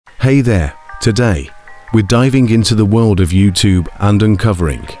Hey there, today, we're diving into the world of YouTube and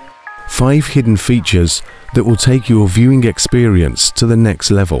uncovering 5 hidden features that will take your viewing experience to the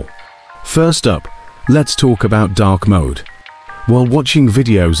next level. First up, let's talk about dark mode. While watching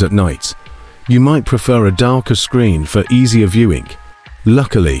videos at night, you might prefer a darker screen for easier viewing.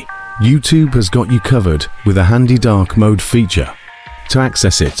 Luckily, YouTube has got you covered with a handy dark mode feature. To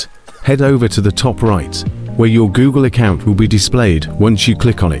access it, head over to the top right, where your Google account will be displayed. Once you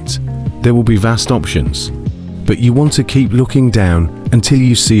click on it, there will be vast options, but you want to keep looking down until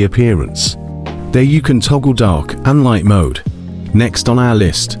you see appearance. There you can toggle dark and light mode. Next on our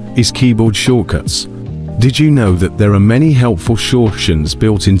list is keyboard shortcuts. Did you know that there are many helpful shortcuts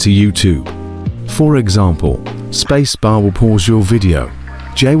built into YouTube? For example, spacebar will pause your video,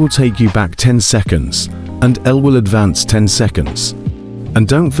 J will take you back 10 seconds, and L will advance 10 seconds. And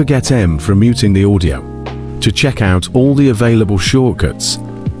don't forget M for muting the audio. To check out all the available shortcuts,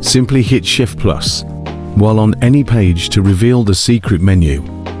 simply hit Shift+ while on any page to reveal the secret menu.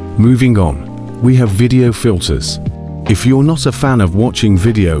 Moving on, we have video filters. If you're not a fan of watching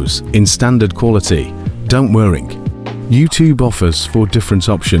videos in standard quality, don't worry. YouTube offers 4 different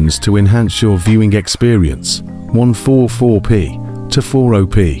options to enhance your viewing experience: 144p to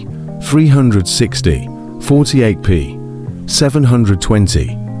 4OP, 360, 48p,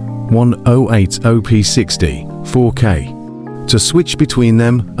 720, 1080p60, 4K. To switch between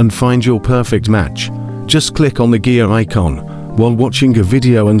them and find your perfect match, just click on the gear icon while watching a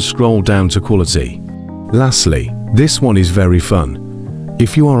video and scroll down to quality. Lastly, this one is very fun.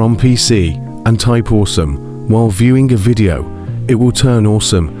 If you are on PC and type awesome while viewing a video, it will turn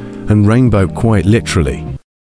awesome and rainbow quite literally.